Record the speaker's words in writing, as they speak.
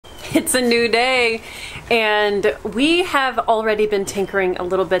It's a new day, and we have already been tinkering a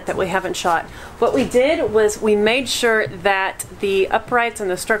little bit that we haven't shot. What we did was we made sure that the uprights and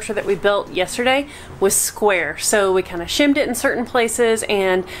the structure that we built yesterday was square. So we kind of shimmed it in certain places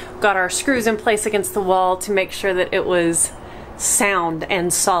and got our screws in place against the wall to make sure that it was sound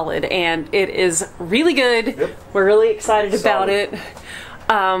and solid, and it is really good. Yep. We're really excited about it.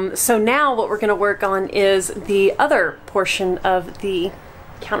 So now what we're going to work on is the other portion of the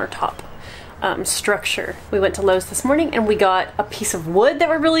countertop structure. We went to Lowe's this morning and we got a piece of wood that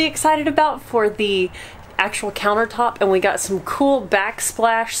we're really excited about for the actual countertop, and we got some cool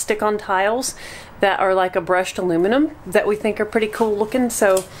backsplash stick-on tiles that are like a brushed aluminum that we think are pretty cool looking.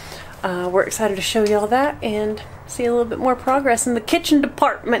 So we're excited to show you all that and see a little bit more progress in the kitchen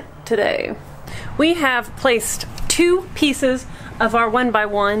department today. We have placed 2 pieces of our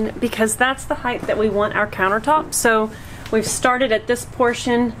 1x1 because that's the height that we want our countertop. So we've started at this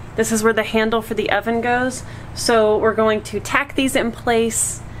portion. This is where the handle for the oven goes. So we're going to tack these in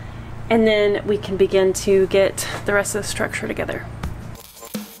place, and then we can begin to get the rest of the structure together.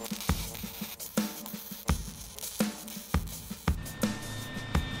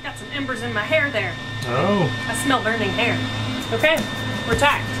 Got some embers in my hair there. Oh. I smell burning hair. Okay, we're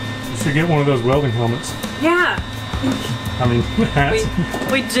tacked. You should get one of those welding helmets. Yeah. I mean, hats.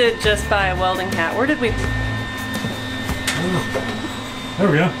 We did just buy a welding hat. Where did we? There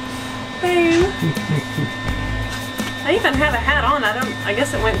we go. Hey. I even have a hat on. I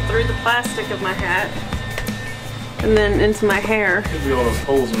guess it went through the plastic of my hat and then into my hair. Could be all those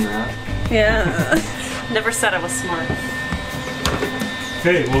holes in your hat. Yeah. Never said I was smart.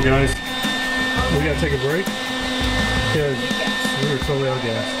 Okay, well guys, we gotta take a break because we were totally out of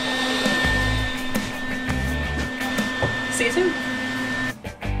gas. See you soon.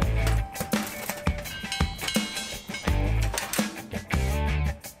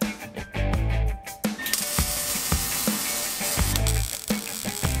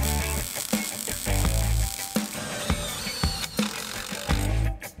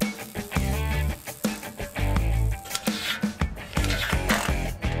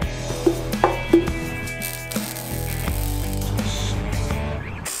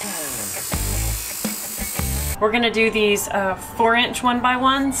 We're gonna do these 4-inch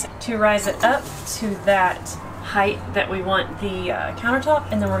 1x1s to rise it up to that height that we want the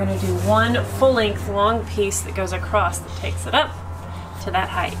countertop, and then we're gonna do one full-length long piece that goes across that takes it up to that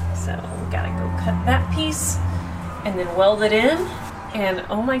height. So we gotta go cut that piece and then weld it in, and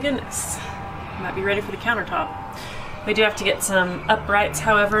oh my goodness, might be ready for the countertop. We do have to get some uprights,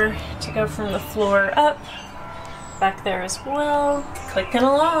 however, to go from the floor up. Back there as well, clicking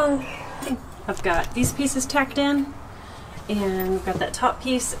along. I've got these pieces tacked in, and we've got that top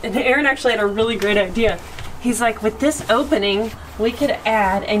piece. And Aaron actually had a really great idea. He's like, with this opening, we could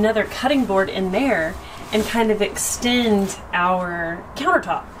add another cutting board in there and kind of extend our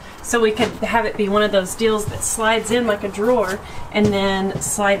countertop. So we could have it be one of those deals that slides in like a drawer and then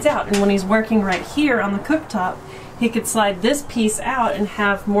slides out. And when he's working right here on the cooktop, he could slide this piece out and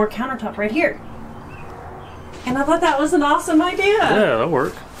have more countertop right here. And I thought that was an awesome idea. Yeah, that'll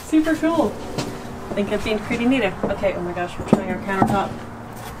work. Super cool. I think it'd be pretty neat. Okay, oh my gosh, we're trying our countertop.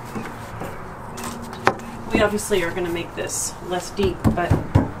 We obviously are going to make this less deep, but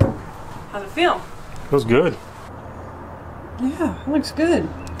how's it feel? Feels good. Yeah, it looks good.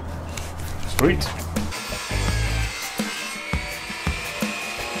 Sweet.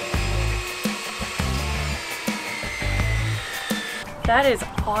 That is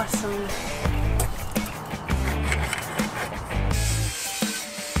awesome.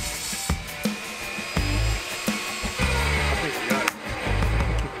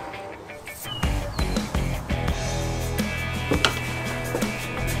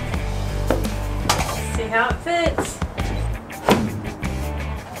 See how it fits.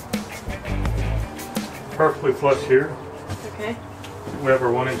 Perfectly flush here. Okay. We have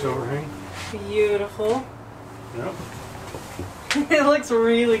our 1-inch overhang. Beautiful. Yep. It looks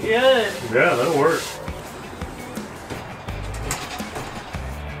really good. Yeah, that'll work.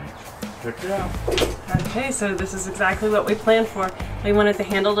 Check it out. Okay, so this is exactly what we planned for. We wanted the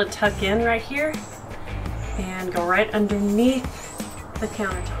handle to tuck in right here and go right underneath the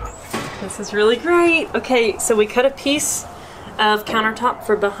countertop. This is really great. Okay, so we cut a piece of countertop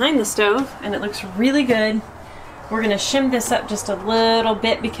for behind the stove, and it looks really good. We're gonna shim this up just a little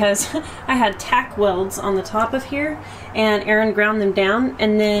bit because I had tack welds on the top of here, and Aaron ground them down,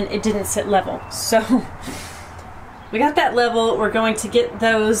 and then it didn't sit level. So we got that level. We're going to get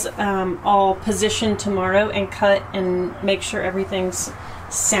those all positioned tomorrow and cut and make sure everything's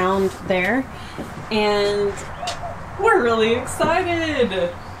sound there. And we're really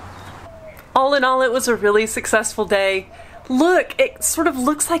excited. All in all, it was a really successful day. Look, it sort of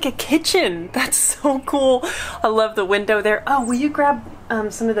looks like a kitchen. That's so cool. I love the window there. Oh, will you grab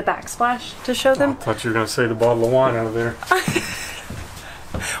some of the backsplash to show them? I thought you were going to say the bottle of wine out of there.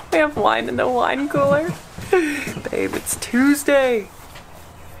 We have wine in the wine cooler. Babe, it's Tuesday.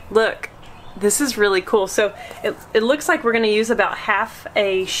 Look, this is really cool. So it looks like we're going to use about half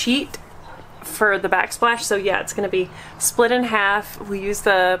a sheet for the backsplash. So yeah, it's going to be split in half. We use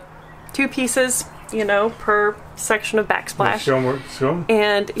the 2 pieces, you know, per section of backsplash. Show them.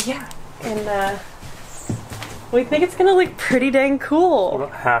 And yeah, and we think it's gonna look pretty dang cool.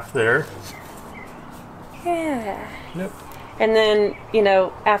 About half there. Yeah. Yep. And then, you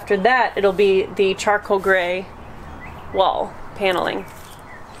know, after that, it'll be the charcoal gray wall paneling.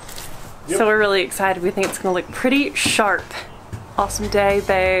 Yep. So we're really excited. We think it's gonna look pretty sharp. Awesome day,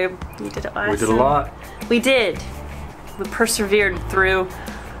 babe. You did it awesome. We did a lot. We did. We persevered through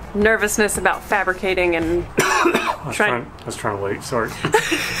nervousness about fabricating and I was trying to wait, sorry.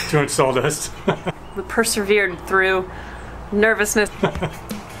 Too much sawdust. We persevered through nervousness.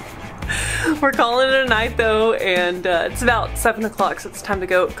 We're calling it a night though, and it's about 7 o'clock, so it's time to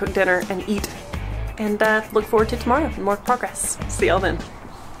go cook dinner and eat. And look forward to tomorrow, more progress. See y'all then.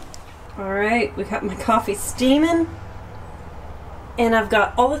 Alright, we got my coffee steaming. And I've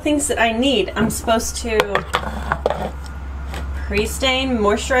got all the things that I need. I'm supposed to pre-stain,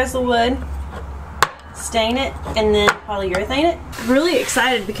 moisturize the wood, stain it, and then polyurethane it. I'm really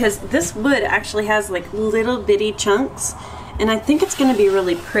excited because this wood actually has like little bitty chunks, and I think it's going to be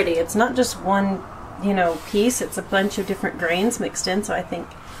really pretty. It's not just one, you know, piece, it's a bunch of different grains mixed in, so I think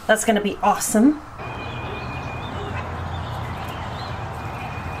that's going to be awesome.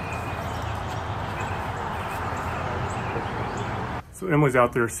 So Emily's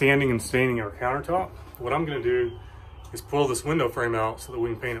out there sanding and staining our countertop. What I'm going to do is pull this window frame out so that we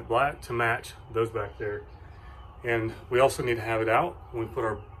can paint it black to match those back there. And we also need to have it out when we put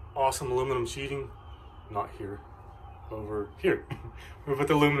our awesome aluminum sheeting, not here, over here. We put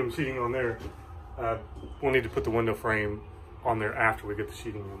the aluminum sheeting on there. We'll need to put the window frame on there after we get the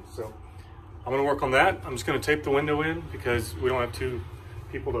sheeting in. So I'm gonna work on that. I'm just gonna tape the window in because we don't have 2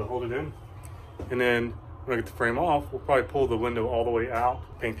 people to hold it in. And then when I get the frame off, we'll probably pull the window all the way out,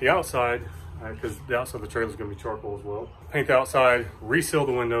 paint the outside, because the outside of the trailer is going to be charcoal as well. Paint the outside, reseal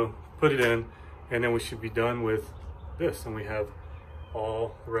the window, put it in, and then we should be done with this, and we have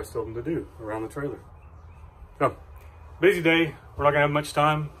all the rest of them to do around the trailer. So, busy day. We're not going to have much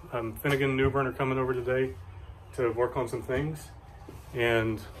time. Finnegan and Newburn are coming over today to work on some things,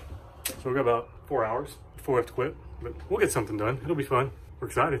 and so we've got about 4 hours before we have to quit, but we'll get something done. It'll be fun. We're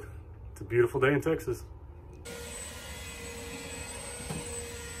excited. It's a beautiful day in Texas.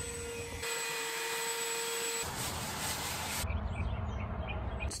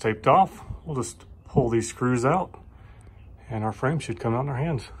 Taped off. We'll just pull these screws out and our frame should come out in our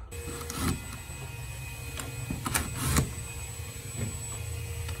hands.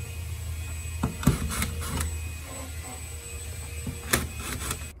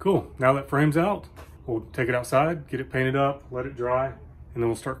 Cool, now that frame's out, we'll take it outside, get it painted up, let it dry, and then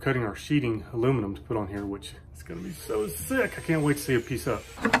we'll start cutting our sheeting aluminum to put on here, which is gonna be so sick. I can't wait to see a piece up.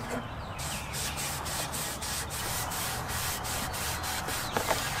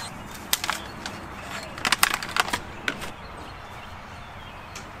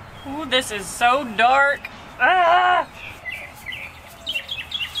 Ooh, this is so dark. Ah!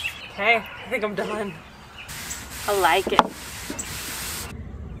 Okay, I think I'm done. I like it.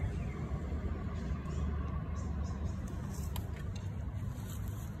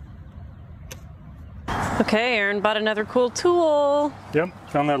 Okay, Aaron bought another cool tool. Yep,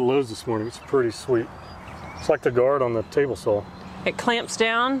 found that at Lowe's this morning. It's pretty sweet. It's like the guard on the table saw. It clamps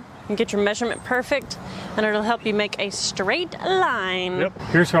down and get your measurement perfect, and it'll help you make a straight line. Yep,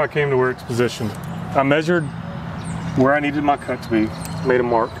 here's how I came to where it's positioned. I measured where I needed my cut to be, made a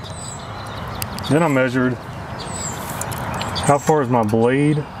mark. Then I measured how far is my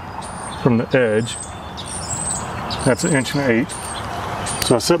blade from the edge. That's 1 1/8 inches.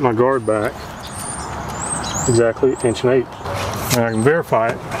 So I set my guard back exactly 1 1/8 inches. And I can verify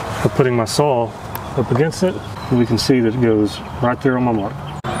it by putting my saw up against it, and we can see that it goes right there on my mark.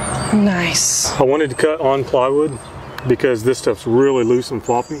 Nice. I wanted to cut on plywood because this stuff's really loose and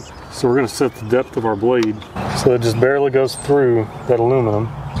floppy. So we're going to set the depth of our blade so it just barely goes through that aluminum,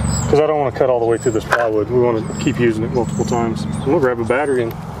 because I don't want to cut all the way through this plywood. We want to keep using it multiple times. We'll grab a battery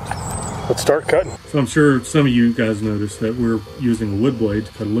and let's start cutting. So I'm sure some of you guys noticed that we're using a wood blade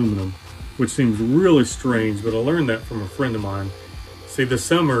to cut aluminum, which seems really strange, but I learned that from a friend of mine. See, this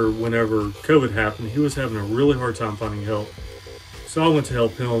summer, whenever COVID happened, he was having a really hard time finding help. So I went to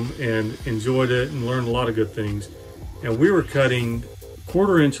help him and enjoyed it and learned a lot of good things. And we were cutting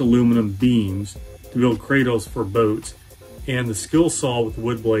 1/4-inch aluminum beams to build cradles for boats. And the skill saw with the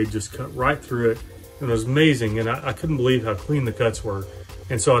wood blade just cut right through it. And it was amazing. And I couldn't believe how clean the cuts were.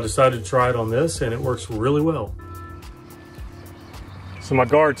 And so I decided to try it on this, and it works really well. So my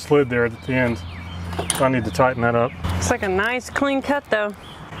guard slid there at the end. So I need to tighten that up. It's like a nice clean cut though.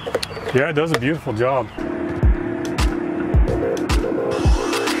 Yeah, it does a beautiful job.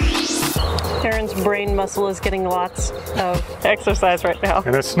 Aaron's brain muscle is getting lots of exercise right now.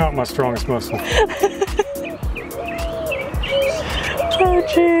 And that's not my strongest muscle. Oh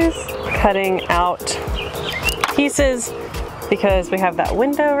jeez. Cutting out pieces because we have that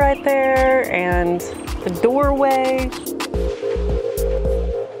window right there and the doorway.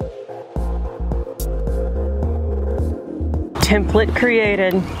 Template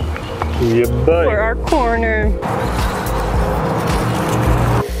created for our corner.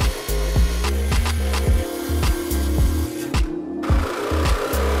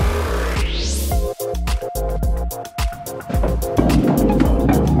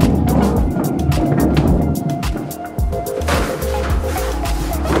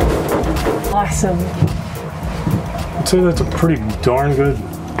 Awesome. I'd say that's a pretty darn good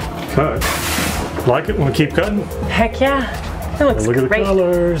cut. Like it? Want to keep cutting? Heck yeah. That looks Look at great. the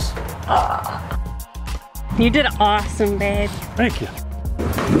colors. You did awesome, babe. Thank you.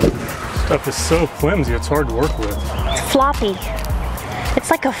 Stuff is so flimsy, it's hard to work with. It's floppy. It's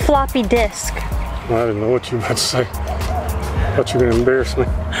like a floppy disk. Well, I didn't know what you were about to say. I thought you were going to embarrass me.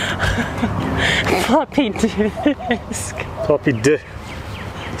 Floppy disk. Floppy disk.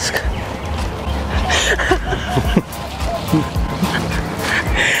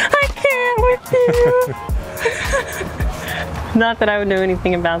 I can't with you. Not that I would know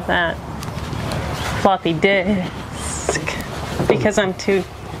anything about that. Floppy disk. Because I'm too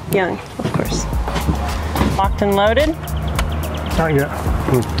young, of course. Locked and loaded? Not yet.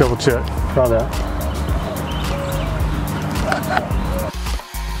 Let me double check. Try that.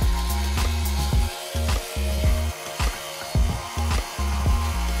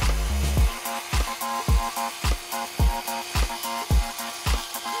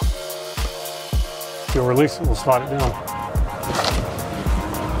 If you'll release it, we'll slide it down.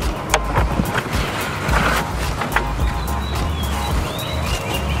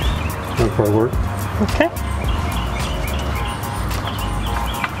 That'll probably work. Okay.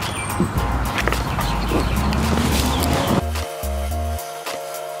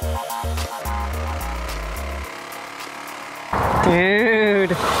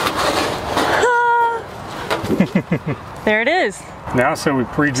 Dude. There it is. Now, so we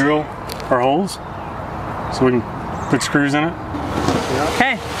pre-drill our holes so we can put screws in it.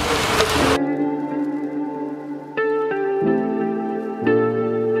 Okay.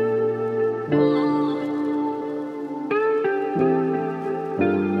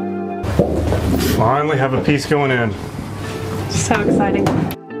 Finally have a piece going in. So exciting.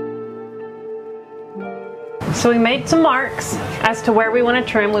 So we made some marks as to where we want to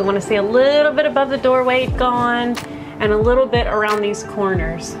trim. We want to see a little bit above the doorway gone and a little bit around these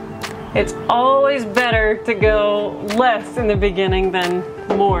corners. It's always better to go less in the beginning than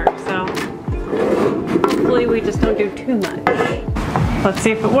more. So hopefully we just don't do too much. Let's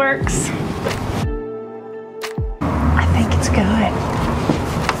see if it works. I think it's good.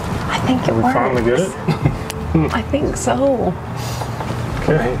 I think it works. Finally get it? I think so.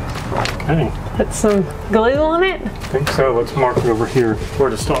 Okay. Okay. Put some glue on it. I think so. Let's mark it over here where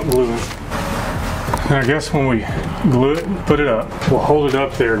to stop gluing. And I guess when we glue it and put it up, we'll hold it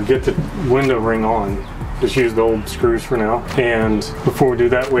up there and get the window ring on. Just use the old screws for now. And before we do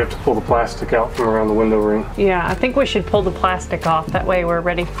that, we have to pull the plastic out from around the window ring. Yeah, I think we should pull the plastic off. That way we're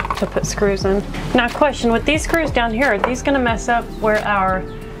ready to put screws in. Now, question, with these screws down here, are these gonna mess up where our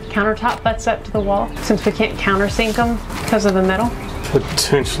countertop butts up to the wall since we can't countersink them because of the metal?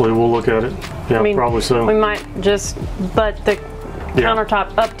 Potentially, we'll look at it. Yeah, I mean, probably so. We might just butt the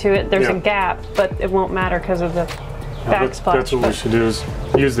countertop up to it. There's a gap, but it won't matter because of the backsplash. That's what we should do, is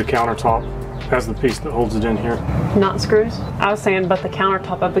use the countertop as the piece that holds it in here. Not screws? I was saying butt the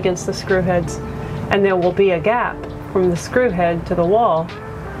countertop up against the screw heads, and there will be a gap from the screw head to the wall,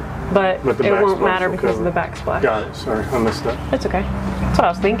 but it won't matter because of the backsplash. Got it. Sorry, I missed that. It's okay. That's what I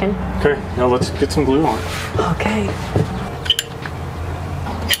was thinking. Okay, now let's get some glue on it. Okay.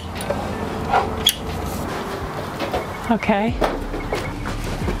 Okay.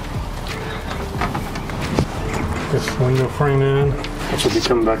 This window frame in. That should be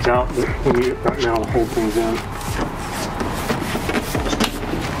coming back out, but we need it right now to hold things in.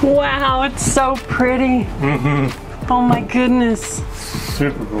 Wow, it's so pretty. Mm-hmm. Oh my goodness.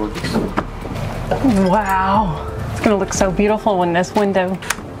 Super gorgeous. Wow. It's gonna look so beautiful when this window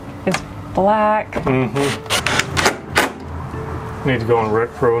is black. Need to go on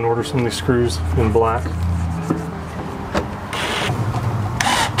Rec Pro and order some of these screws in black.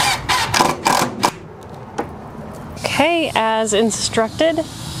 Okay, as instructed,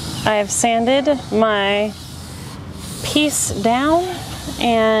 I have sanded my piece down,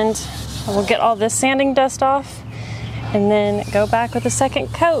 and I will get all this sanding dust off and then go back with a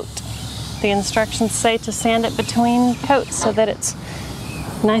second coat. The instructions say to sand it between coats so that it's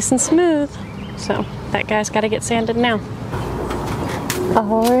nice and smooth. So that guy's got to get sanded now.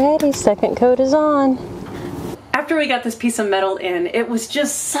 Alrighty, second coat is on. After we got this piece of metal in, it was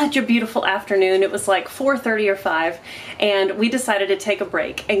just such a beautiful afternoon. It was like 4:30 or 5, and we decided to take a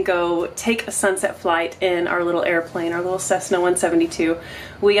break and go take a sunset flight in our little airplane, our little Cessna 172.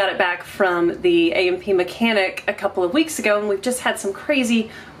 We got it back from the A&P mechanic a couple of weeks ago, and we've just had some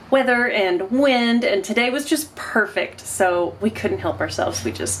crazy weather and wind, and today was just perfect, so we couldn't help ourselves.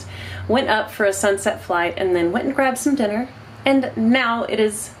 We just went up for a sunset flight and then went and grabbed some dinner, and now it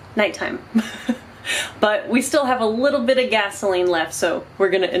is nighttime. But we still have a little bit of gasoline left, so we're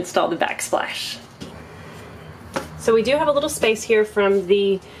gonna install the backsplash. So we do have a little space here from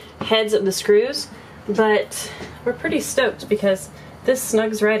the heads of the screws, but we're pretty stoked because this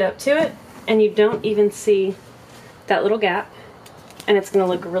snugs right up to it and you don't even see that little gap, and it's gonna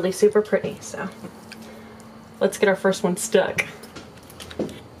look really super pretty. So let's get our first one stuck.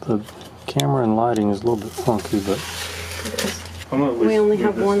 The camera and lighting is a little bit funky, but we only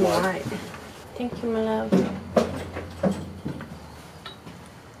have one light. Thank you, my love.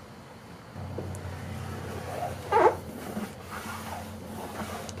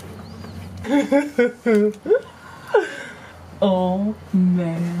 Oh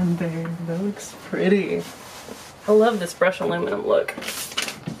man, babe, that looks pretty. I love this brushed aluminum look.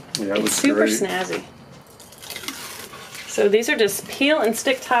 yeah, It's super snazzy. So these are just peel and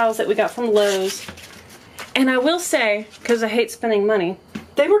stick tiles that we got from Lowe's. And I will say, because I hate spending money,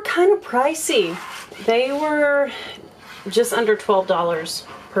 they were kind of pricey. They were just under $12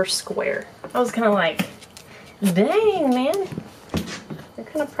 per square. I was kind of like, dang, man. I'm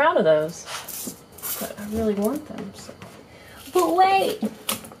kind of proud of those. But I really want them. So. But wait.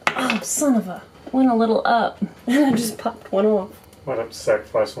 Oh, son of a. Went a little up. And I just popped one off. Might have to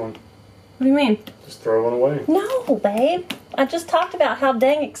sacrifice one. What do you mean? Just throw one away. No, babe. I just talked about how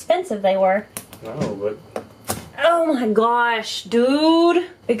dang expensive they were. No, but... Oh my gosh, dude.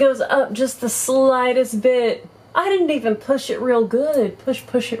 It goes up just the slightest bit. I didn't even push it real good.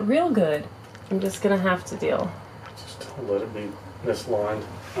 Push it real good. I'm just gonna have to deal. Just don't let it be mislined.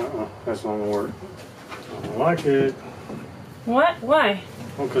 That's not gonna work. I don't like it. What? Why?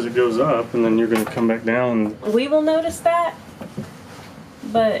 Well, because it goes up and then you're gonna come back down. We will notice that,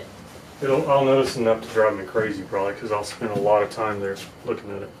 but... I'll notice enough to drive me crazy probably, because I'll spend a lot of time there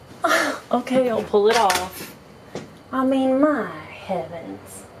looking at it. Okay, I'll pull it off. I mean, my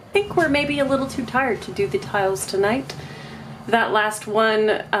heavens. I think we're maybe a little too tired to do the tiles tonight. That last one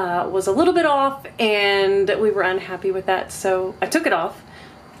was a little bit off and we were unhappy with that, so I took it off.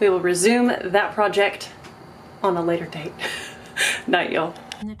 We will resume that project on a later date. Night, y'all.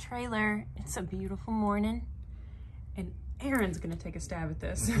 In the trailer, it's a beautiful morning and Aaron's gonna take a stab at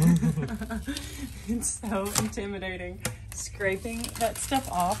this. It's so intimidating. Scraping that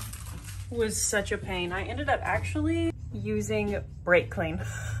stuff off was such a pain. I ended up actually using Brakleen.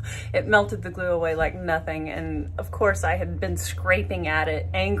 It melted the glue away like nothing, and of course I had been scraping at it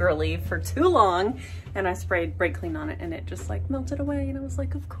angrily for too long, and I sprayed Brakleen on it and it just like melted away, and I was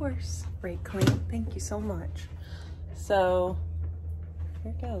like, of course, Brakleen, thank you so much. So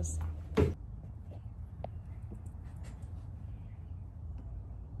here it goes.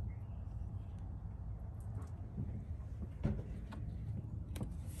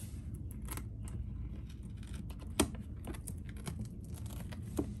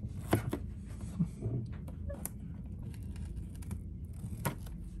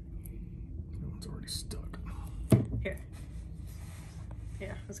 Stuck. Here.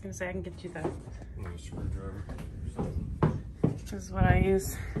 Yeah, I was gonna say I can get you that. Screwdriver. This is what I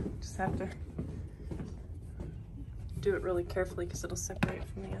use. Just have to do it really carefully because it'll separate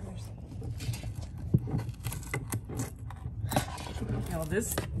from the others. Now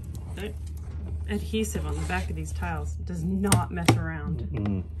this adhesive on the back of these tiles does not mess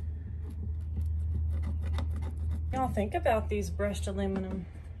around. Y'all think about these brushed aluminum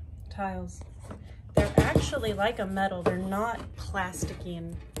tiles. They're actually like a metal. They're not plasticky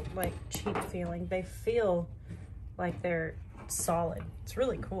and like cheap feeling. They feel like they're solid. It's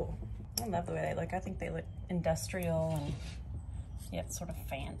really cool. I love the way they look. I think they look industrial and yet sort of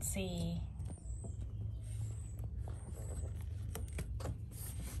fancy.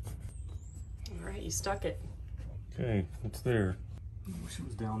 All right, you stuck it. Okay, it's there. I wish it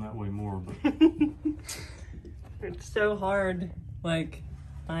was down that way more, but it's so hard, like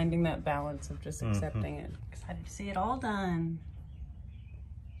finding that balance of just accepting it. Excited to see it all done.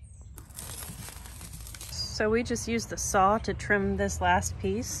 So we just used the saw to trim this last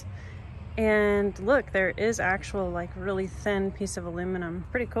piece. And look, there is actual like really thin piece of aluminum.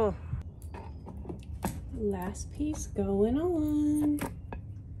 Pretty cool. Last piece going on.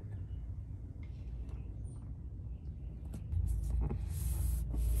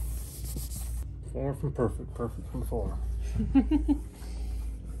 far from perfect, perfect from far.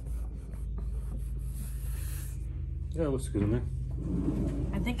 Yeah, it looks good in there.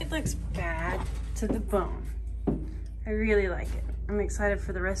 I think it looks bad to the bone. I really like it. I'm excited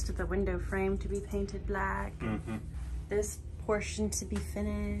for the rest of the window frame to be painted black. This portion to be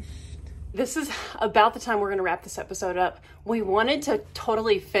finished. This is about the time we're gonna wrap this episode up. We wanted to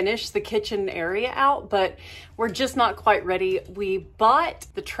totally finish the kitchen area out, but we're just not quite ready. We bought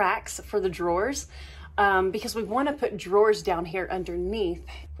the tracks for the drawers because we wanna put drawers down here underneath.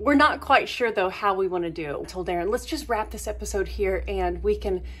 We're not quite sure though how we wanna do it. I told Darren, let's just wrap this episode here and we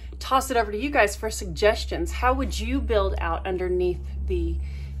can toss it over to you guys for suggestions. How would you build out underneath the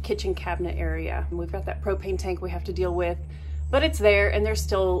kitchen cabinet area? We've got that propane tank we have to deal with, but it's there and there's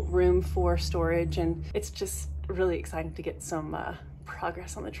still room for storage, and it's just really exciting to get some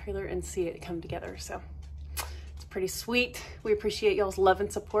progress on the trailer and see it come together. So it's pretty sweet. We appreciate y'all's love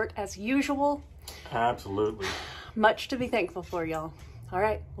and support as usual. Absolutely. Much to be thankful for, y'all. All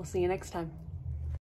right, we'll see you next time.